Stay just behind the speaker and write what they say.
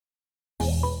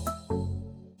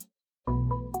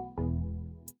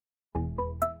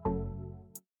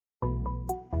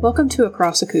Welcome to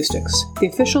Across Acoustics, the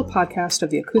official podcast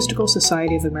of the Acoustical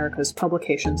Society of America's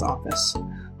Publications Office.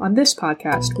 On this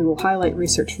podcast, we will highlight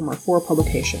research from our 4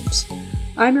 publications.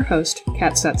 I'm your host,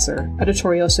 Kat Setzer,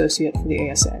 Editorial Associate for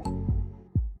the ASA.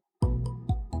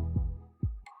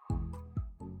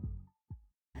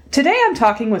 Today I'm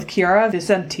talking with Chiara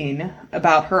Vicentin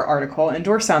about her article,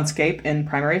 Indoor Soundscape in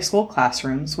Primary School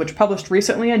Classrooms, which published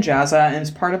recently in JASA and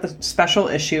is part of the special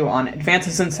issue on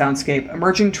Advances in Soundscape,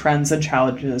 Emerging Trends and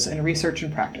Challenges in Research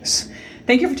and Practice.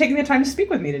 Thank you for taking the time to speak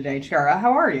with me today, Chiara.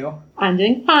 How are you? I'm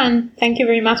doing fine. Thank you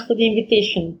very much for the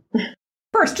invitation.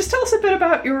 First, just tell us a bit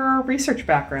about your research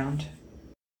background.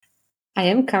 I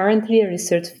am currently a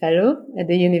research fellow at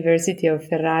the University of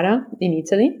Ferrara in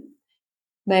Italy.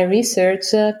 My research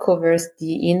covers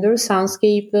the indoor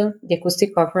soundscape, the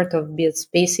acoustic comfort of built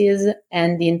spaces,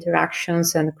 and the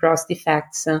interactions and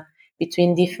cross-effects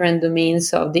between different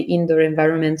domains of the indoor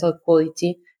environmental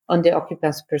quality on the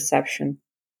occupant's perception.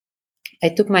 I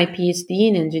took my PhD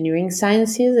in engineering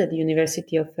sciences at the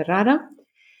University of Ferrara,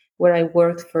 where I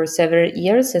worked for several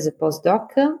years as a postdoc,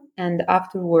 and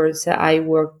afterwards I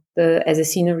worked as a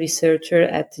senior researcher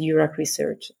at URAC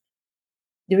Research.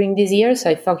 During these years,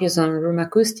 I focused on room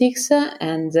acoustics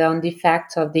and on the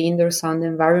effect of the indoor sound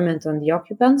environment on the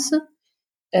occupants,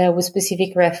 with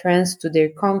specific reference to their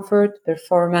comfort,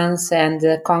 performance, and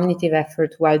cognitive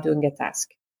effort while doing a task.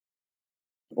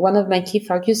 One of my key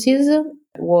focuses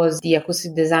was the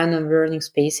acoustic design of learning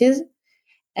spaces,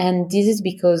 and this is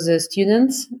because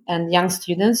students, and young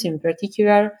students in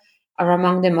particular, are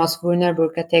among the most vulnerable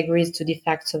categories to the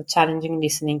effects of challenging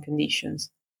listening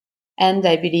conditions. And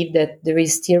I believe that there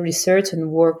is still research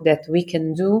and work that we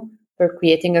can do for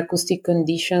creating acoustic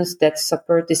conditions that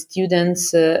support the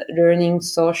students' learning,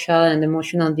 social, and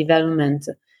emotional development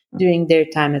during their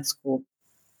time at school.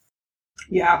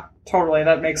 Yeah, totally.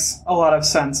 That makes a lot of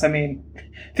sense. I mean,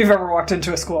 if you've ever walked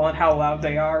into a school and how loud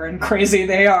they are and crazy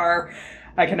they are,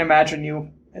 I can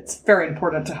imagine it's very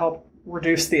important to help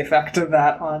reduce the effect of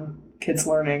that on kids'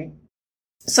 learning.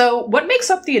 So, what makes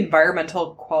up the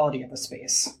environmental quality of a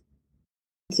space?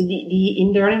 So the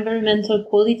indoor environmental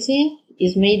quality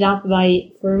is made up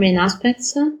by 4 main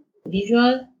aspects: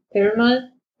 visual, thermal,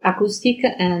 acoustic,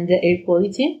 and air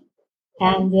quality.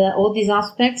 And all these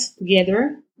aspects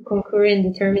together concur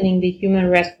in determining the human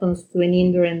response to an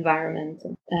indoor environment.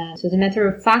 So as a matter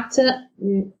of fact,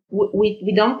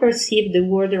 we don't perceive the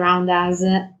world around us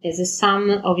as a sum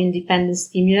of independent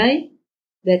stimuli,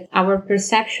 that our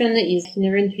perception is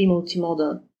inherently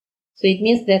multimodal. So it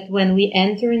means that when we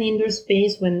enter an indoor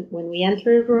space, when we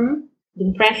enter a room, the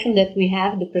impression that we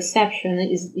have, the perception,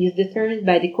 is determined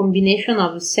by the combination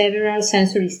of several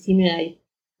sensory stimuli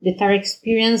that are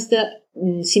experienced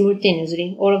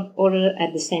simultaneously or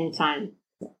at the same time.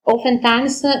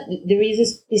 Oftentimes, there is a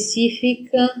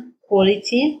specific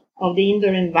quality of the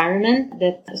indoor environment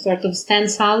that sort of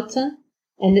stands out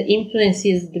and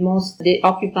influences the most the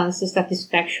occupant's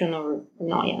satisfaction or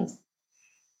annoyance.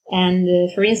 And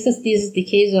for instance, this is the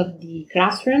case of the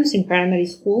classrooms in primary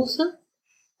schools,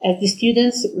 as the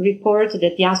students report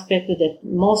that the aspect that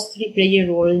mostly play a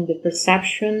role in the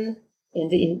perception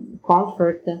and in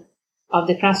comfort of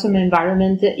the classroom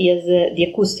environment is the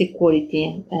acoustic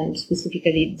quality, and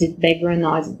specifically the background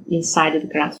noise inside of the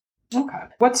classroom. Okay.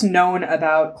 What's known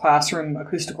about classroom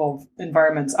acoustical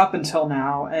environments up until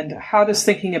now, and how does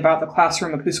thinking about the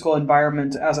classroom acoustical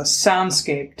environment as a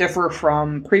soundscape differ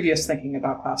from previous thinking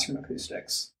about classroom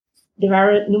acoustics? There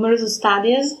are numerous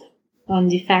studies on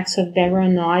the effects of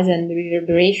background noise and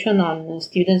reverberation on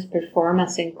students'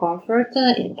 performance and comfort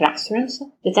in classrooms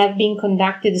that have been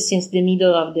conducted since the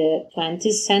middle of the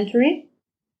 20th century.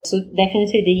 So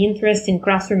definitely the interest in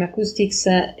classroom acoustics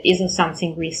isn't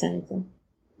something recent.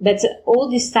 But all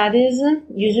these studies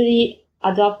usually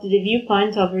adopt the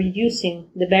viewpoint of reducing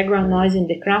the background noise in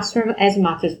the classroom as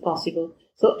much as possible.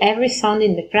 So every sound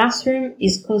in the classroom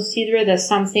is considered as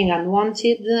something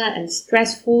unwanted and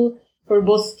stressful for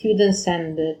both students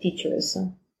and teachers.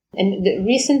 And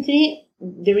recently,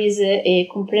 there is a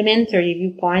complementary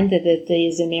viewpoint that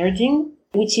is emerging,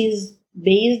 which is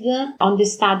based on the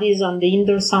studies on the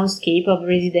indoor soundscape of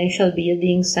residential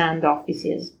buildings and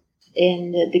offices.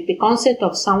 And the concept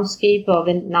of soundscape of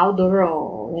an outdoor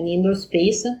or an indoor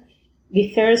space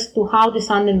refers to how the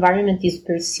sound environment is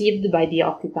perceived by the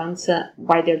occupants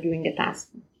while they're doing a task.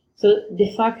 So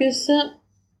the focus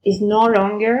is no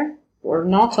longer or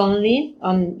not only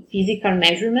on physical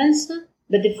measurements,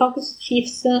 but the focus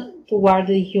shifts toward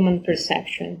the human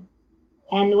perception.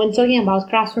 And when talking about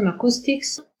classroom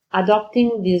acoustics,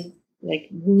 adopting this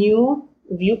new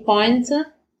viewpoint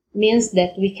means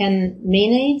that we can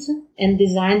manage and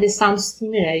design the sound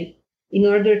stimuli in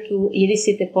order to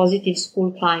elicit a positive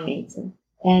school climate.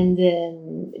 And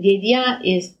the idea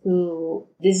is to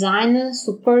design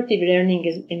supportive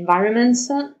learning environments,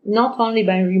 not only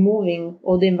by removing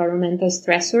all the environmental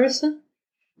stressors,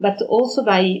 but also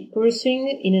by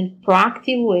pursuing in a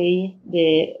proactive way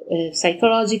the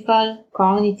psychological,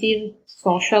 cognitive,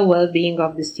 social well-being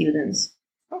of the students.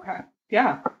 Okay.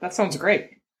 Yeah, that sounds great.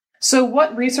 So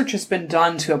what research has been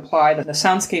done to apply the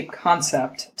soundscape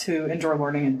concept to indoor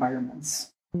learning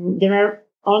environments? There are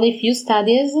only a few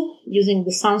studies using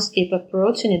the soundscape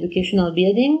approach in educational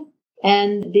building,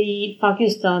 and they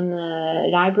focused on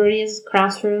libraries,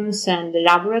 classrooms, and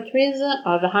laboratories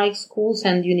of high schools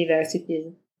and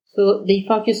universities. So they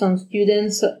focus on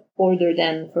students older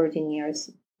than 13 years.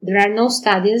 There are no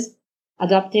studies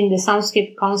adopting the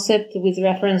soundscape concept with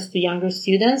reference to younger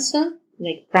students,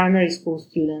 like primary school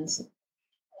students.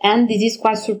 And this is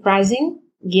quite surprising,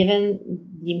 given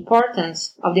the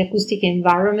importance of the acoustic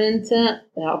environment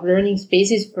of learning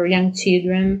spaces for young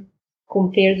children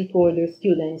compared to older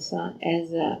students,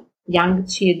 as young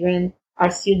children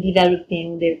are still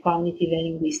developing their cognitive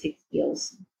and linguistic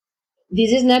skills.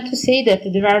 This is not to say that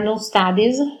there are no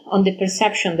studies on the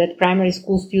perception that primary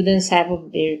school students have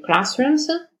of their classrooms,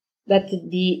 but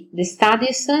the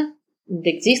studies, the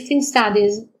existing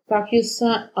studies, focus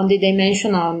on the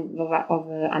dimension of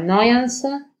annoyance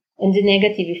and the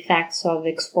negative effects of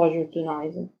exposure to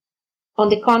noise. On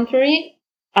the contrary,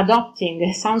 adopting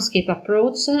a soundscape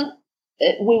approach,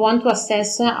 we want to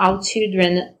assess how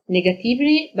children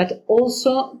negatively but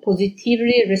also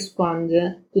positively respond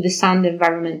to the sound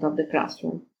environment of the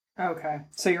classroom. Okay.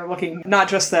 So you're looking not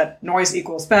just that noise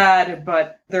equals bad,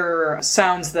 but there are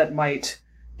sounds that might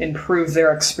improve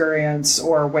their experience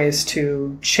or ways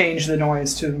to change the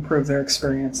noise to improve their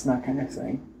experience and that kind of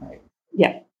thing. Right.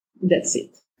 Yeah, that's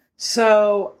it.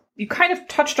 So you kind of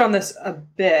touched on this a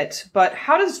bit, but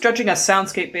how does judging a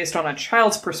soundscape based on a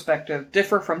child's perspective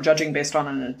differ from judging based on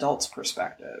an adult's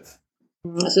perspective?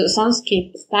 So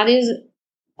soundscape studies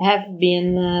have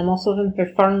been most often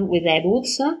performed with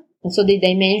adults, and so the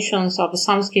dimensions of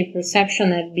soundscape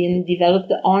perception have been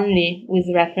developed only with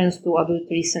reference to adult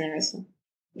listeners.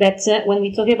 But when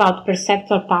we talk about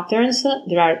perceptual patterns,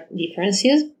 there are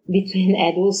differences between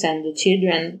adults and the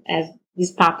children as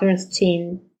these patterns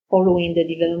change following the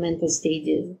developmental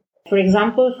stages. For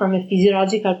example, from a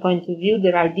physiological point of view,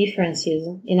 there are differences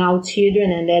in how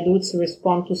children and adults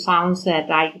respond to sounds at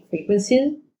high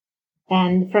frequencies.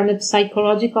 And from a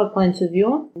psychological point of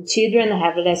view, children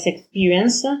have less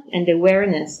experience and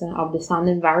awareness of the sound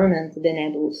environment than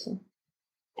adults.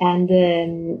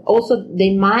 And also,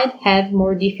 they might have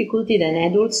more difficulty than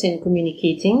adults in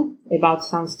communicating about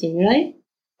sound stimuli.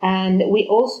 And we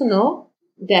also know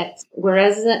that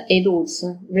whereas adults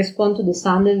respond to the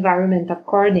sound environment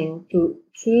according to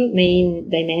two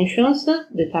main dimensions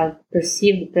that are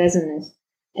perceived presentness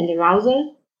and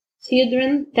arousal,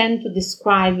 children tend to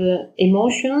describe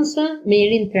emotions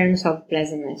mainly in terms of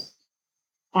pleasantness.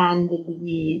 And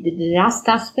the last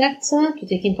aspect to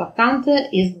take into account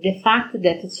is the fact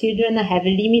that children have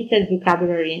limited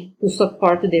vocabulary to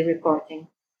support their reporting.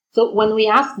 So when we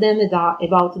ask them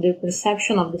about their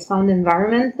perception of the sound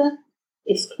environment,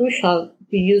 it's crucial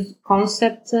to use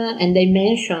concepts and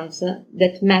dimensions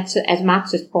that match as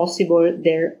much as possible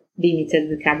their limited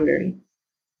vocabulary.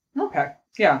 Okay.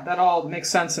 Yeah, that all makes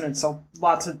sense, and it's a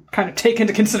lot to kind of take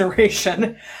into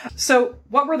consideration. So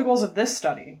what were the goals of this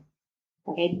study?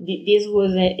 Okay, this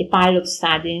was a pilot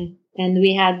study, and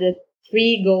we had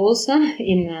three goals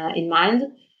in mind.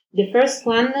 The first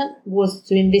one was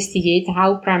to investigate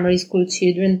how primary school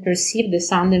children perceive the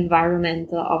sound environment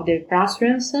of their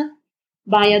classrooms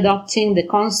by adopting the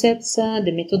concepts,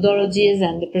 the methodologies,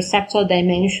 and the perceptual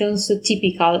dimensions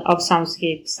typical of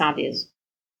soundscape studies.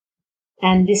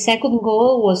 And the second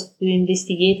goal was to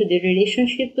investigate the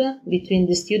relationship between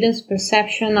the students'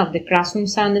 perception of the classroom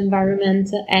sound environment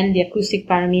and the acoustic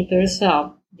parameters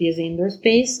of this indoor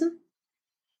space.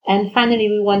 And finally,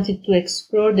 we wanted to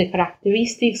explore the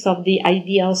characteristics of the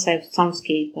ideal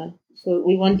soundscape. So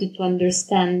we wanted to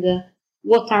understand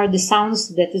what are the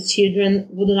sounds that the children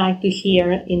would like to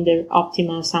hear in their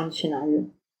optimal sound scenario.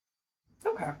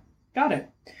 Okay, got it.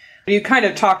 You kind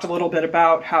of talked a little bit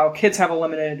about how kids have a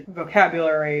limited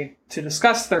vocabulary to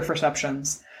discuss their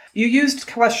perceptions. You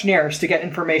used questionnaires to get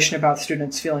information about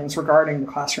students' feelings regarding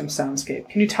the classroom soundscape.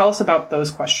 Can you tell us about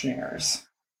those questionnaires?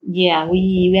 Yeah,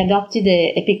 we adopted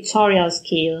a pictorial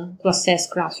scale to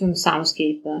assess classroom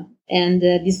soundscape. And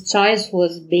this choice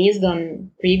was based on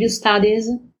previous studies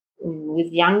with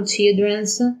young children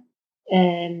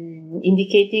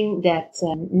indicating that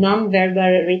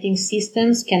non-verbal rating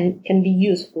systems can be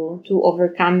useful to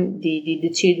overcome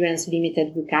the children's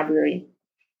limited vocabulary.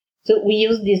 So we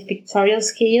use this pictorial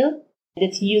scale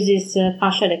that uses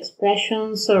facial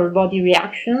expressions or body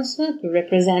reactions to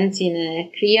represent in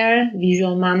a clear,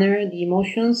 visual manner the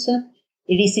emotions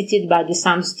elicited by the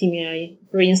sound stimuli,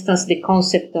 for instance, the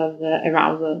concept of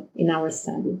arousal in our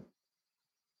study.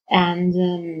 And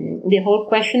the whole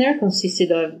questionnaire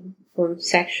consisted of 4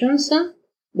 sections.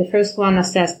 The first one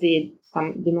assessed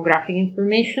some demographic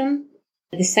information.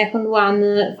 The second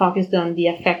one focused on the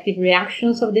affective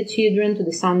reactions of the children to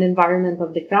the sound environment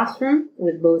of the classroom,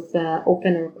 with both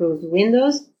open or closed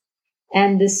windows.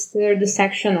 And this third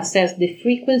section assessed the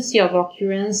frequency of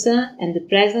occurrence and the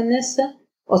pleasantness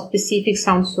of specific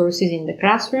sound sources in the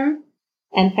classroom.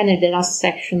 And finally, the last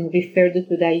section referred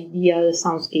to the ideal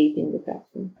soundscape in the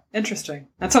classroom. Interesting.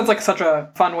 That sounds like such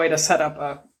a fun way to set up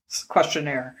a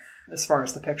questionnaire as far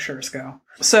as the pictures go.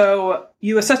 So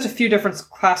you assessed a few different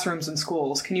classrooms and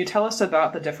schools. Can you tell us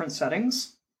about the different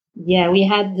settings? Yeah, we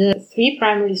had 3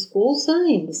 primary schools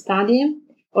in the study.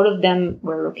 All of them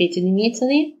were located in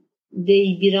Italy.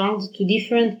 They belonged to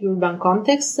different urban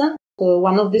contexts. So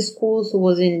one of the schools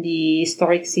was in the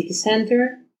historic city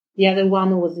center. The other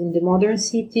one was in the modern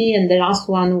city, and the last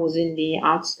one was in the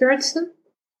outskirts.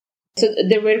 So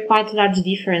there were quite large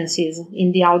differences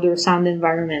in the outdoor sound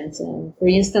environment. For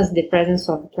instance, the presence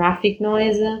of traffic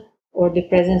noise or the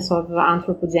presence of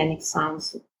anthropogenic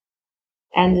sounds.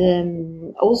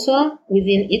 And also,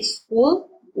 within each school,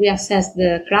 we assessed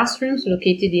the classrooms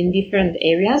located in different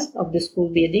areas of the school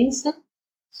buildings.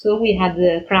 So we had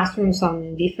the classrooms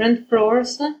on different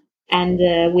floors and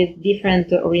with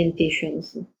different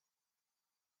orientations.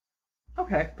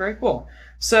 Okay, very cool.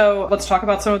 So let's talk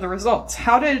about some of the results.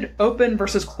 How did open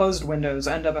versus closed windows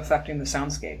end up affecting the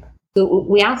soundscape? So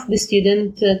we asked the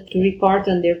student to report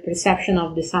on their perception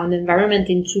of the sound environment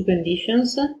in 2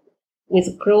 conditions,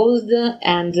 with closed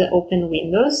and open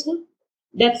windows.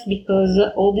 That's because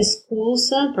all the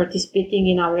schools participating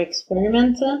in our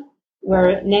experiment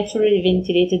were naturally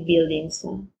ventilated buildings.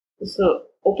 So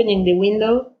opening the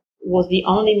window was the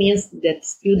only means that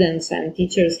students and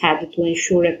teachers had to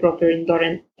ensure a proper indoor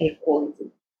air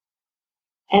quality.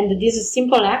 And this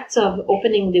simple act of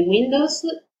opening the windows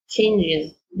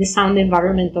changes the sound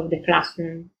environment of the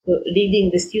classroom, so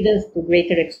leading the students to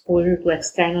greater exposure to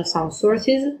external sound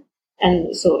sources,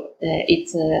 and so it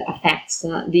affects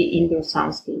the indoor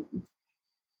soundscape.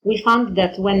 We found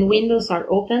that when windows are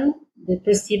open, the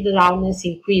perceived loudness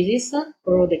increases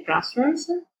for all the classrooms.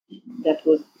 That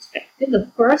was expected,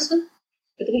 of course,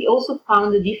 but we also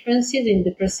found the differences in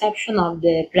the perception of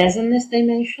the pleasantness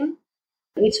dimension,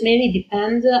 which mainly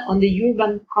depend on the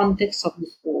urban context of the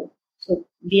school, so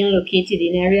being located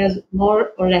in areas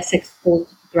more or less exposed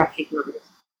to traffic noise.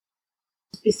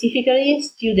 Specifically,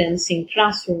 students in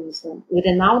classrooms with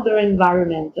an outdoor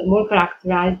environment more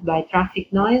characterized by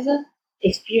traffic noise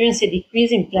experience a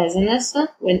decrease in pleasantness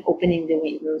when opening the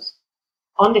windows.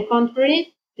 On the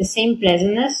contrary, the same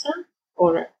pleasantness,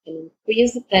 or an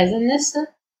increased pleasantness,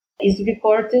 is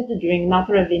reported during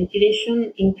natural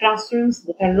ventilation in classrooms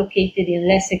that are located in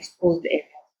less exposed areas.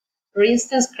 For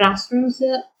instance, classrooms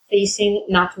facing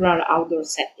natural outdoor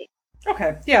settings.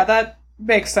 Okay, yeah, that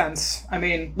makes sense. I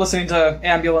mean, listening to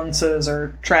ambulances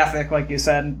or traffic, like you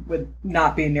said, would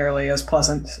not be nearly as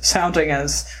pleasant sounding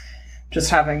as just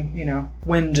having,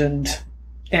 wind and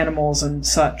animals and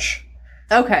such.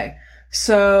 Okay,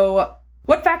 so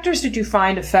what factors did you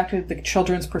find affected the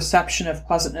children's perception of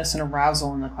pleasantness and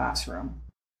arousal in the classroom?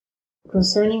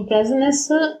 Concerning pleasantness,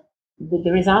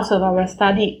 the results of our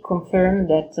study confirm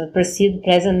that perceived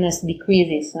pleasantness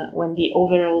decreases when the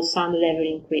overall sound level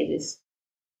increases.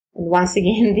 And once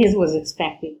again, this was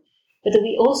expected. But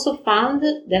we also found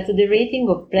that the rating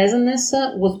of pleasantness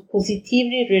was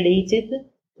positively related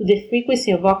to the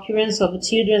frequency of occurrence of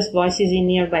children's voices in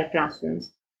nearby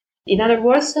classrooms. In other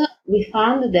words, we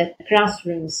found that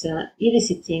classrooms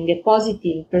eliciting a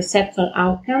positive perceptual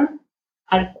outcome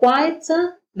are quiet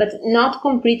but not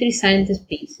completely silent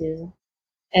spaces,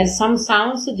 as some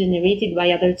sounds generated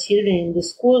by other children in the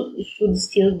school should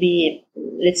still be,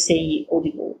 let's say,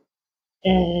 audible.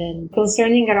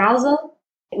 Concerning arousal,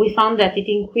 we found that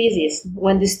it increases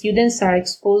when the students are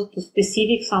exposed to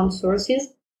specific sound sources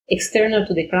external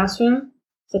to the classroom,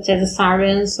 such as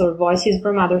sirens or voices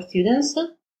from other students.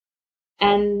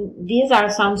 And these are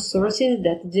sound sources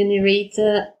that generate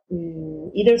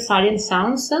either silent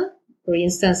sounds, for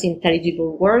instance,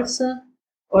 intelligible words,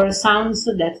 or sounds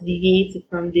that deviate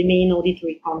from the main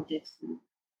auditory context.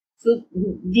 So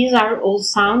these are all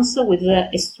sounds with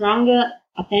a strong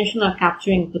attentional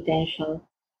capturing potential.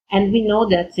 And we know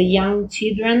that the young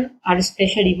children are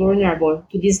especially vulnerable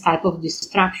to this type of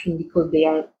distraction because they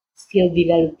are still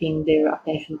developing their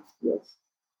attentional skills.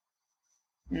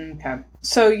 Okay.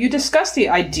 So you discussed the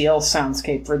ideal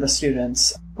soundscape for the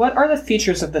students. What are the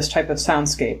features of this type of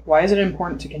soundscape? Why is it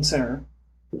important to consider?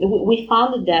 We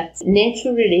found that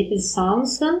nature-related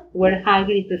sounds were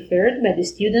highly preferred by the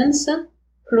students,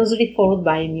 closely followed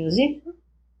by music,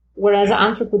 whereas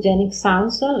anthropogenic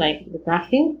sounds, like the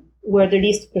graphing, were the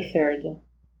least preferred.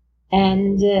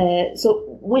 And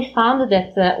so we found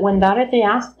that when directly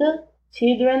asked,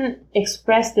 children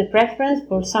expressed the preference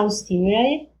for sound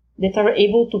stimuli that are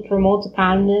able to promote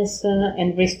calmness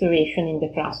and restoration in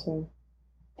the classroom.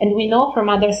 And we know from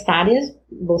other studies,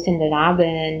 both in the lab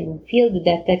and in the field,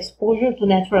 that exposure to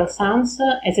natural sounds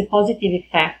has a positive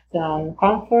effect on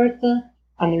comfort,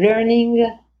 on learning,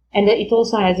 and it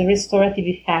also has a restorative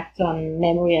effect on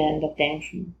memory and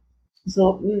attention.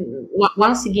 So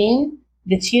once again,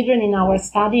 the children in our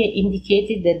study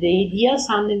indicated that the ideal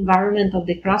sound environment of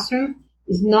the classroom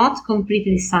is not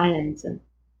completely silent.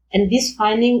 And this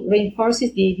finding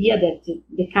reinforces the idea that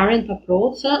the current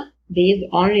approach, based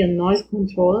only on noise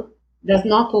control, does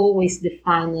not always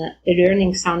define a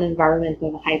learning sound environment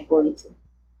of high quality.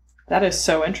 That is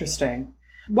so interesting.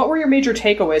 What were your major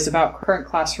takeaways about current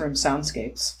classroom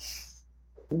soundscapes?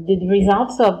 The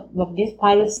results of this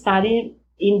pilot study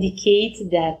indicate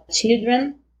that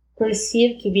children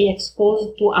perceive to be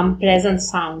exposed to unpleasant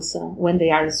sounds when they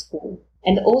are in school.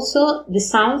 And also, the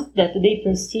sounds that they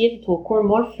perceive to occur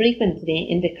more frequently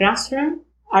in the classroom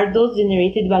are those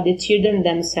generated by the children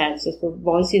themselves, so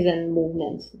voices and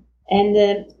movements. And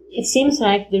it seems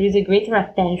like there is a greater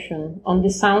attention on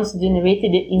the sounds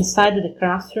generated inside the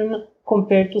classroom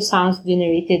compared to sounds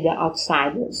generated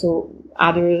outside, so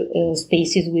other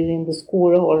spaces within the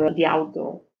school or the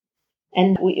outdoor.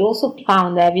 And we also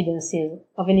found evidences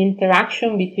of an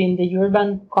interaction between the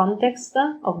urban context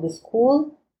of the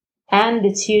school and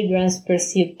the children's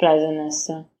perceived pleasantness.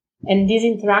 And this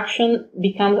interaction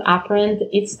becomes apparent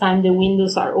each time the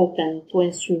windows are open to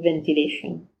ensure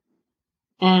ventilation.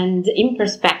 And in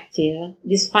perspective,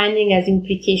 this finding has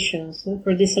implications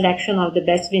for the selection of the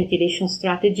best ventilation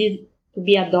strategy to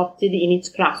be adopted in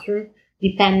each classroom,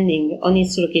 depending on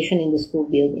its location in the school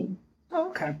building.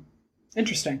 Oh, okay.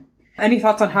 Interesting. Any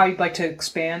thoughts on how you'd like to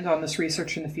expand on this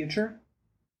research in the future?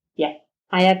 Yeah,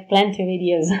 I have plenty of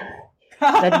ideas.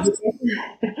 But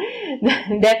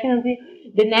definitely,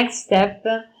 the next step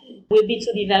will be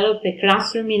to develop a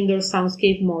classroom indoor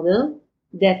soundscape model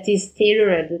that is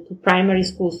tailored to primary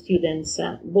school students,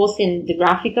 both in the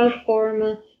graphical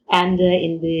form and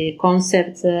in the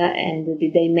concepts and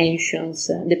the dimensions,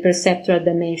 the perceptual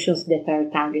dimensions that are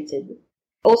targeted.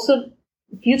 Also,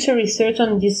 future research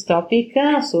on this topic,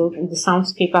 so the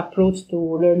soundscape approach to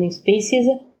learning spaces,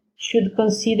 should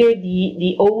consider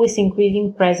the always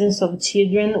increasing presence of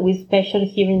children with special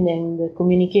hearing and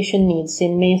communication needs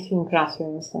in mainstream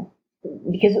classrooms.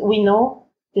 Because we know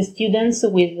the students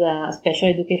with special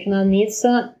educational needs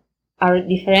are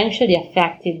differentially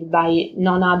affected by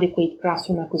non-adequate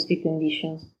classroom acoustic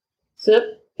conditions. So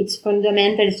it's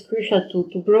fundamentally crucial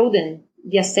to broaden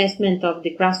the assessment of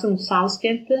the classroom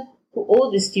soundscape to all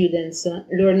the students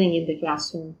learning in the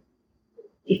classroom.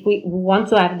 If we want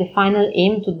to have the final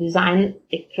aim to design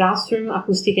a classroom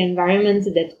acoustic environment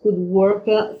that could work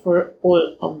for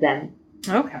all of them.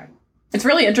 Okay. It's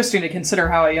really interesting to consider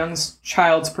how a young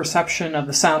child's perception of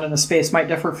the sound in a space might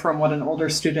differ from what an older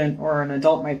student or an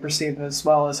adult might perceive, as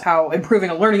well as how improving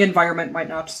a learning environment might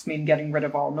not just mean getting rid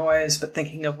of all noise, but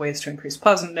thinking of ways to increase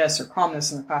pleasantness or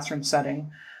calmness in the classroom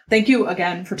setting. Thank you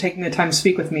again for taking the time to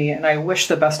speak with me, and I wish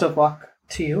the best of luck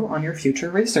to you on your future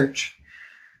research.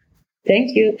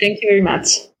 Thank you. Thank you very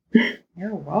much.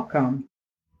 You're welcome.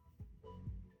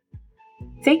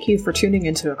 Thank you for tuning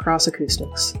into Across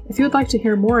Acoustics. If you would like to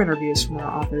hear more interviews from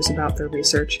our authors about their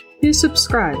research, please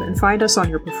subscribe and find us on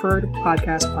your preferred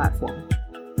podcast platform.